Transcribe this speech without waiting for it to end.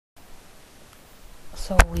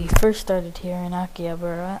So we first started here in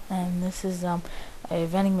Akihabara, and this is a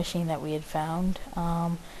vending machine that we had found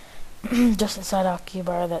just inside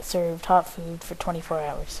Akihabara that served hot food for 24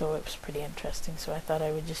 hours. So it was pretty interesting. So I thought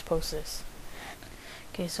I would just post this.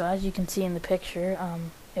 Okay, so as you can see in the picture,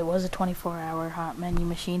 it was a 24-hour hot menu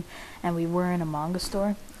machine, and we were in a manga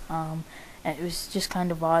store. And it was just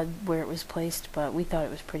kind of odd where it was placed, but we thought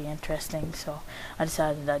it was pretty interesting, so I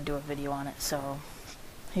decided I'd do a video on it. So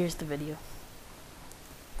here's the video.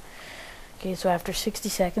 Okay, so after 60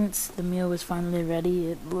 seconds, the meal was finally ready.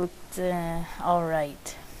 It looked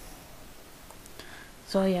alright.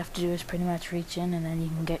 So all you have to do is pretty much reach in and then you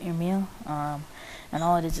can get your meal. And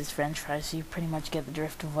all it is french fries, so you pretty much get the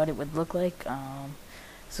drift of what it would look like.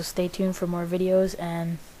 So stay tuned for more videos,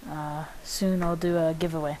 and soon I'll do a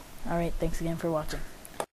giveaway. Alright, thanks again for watching.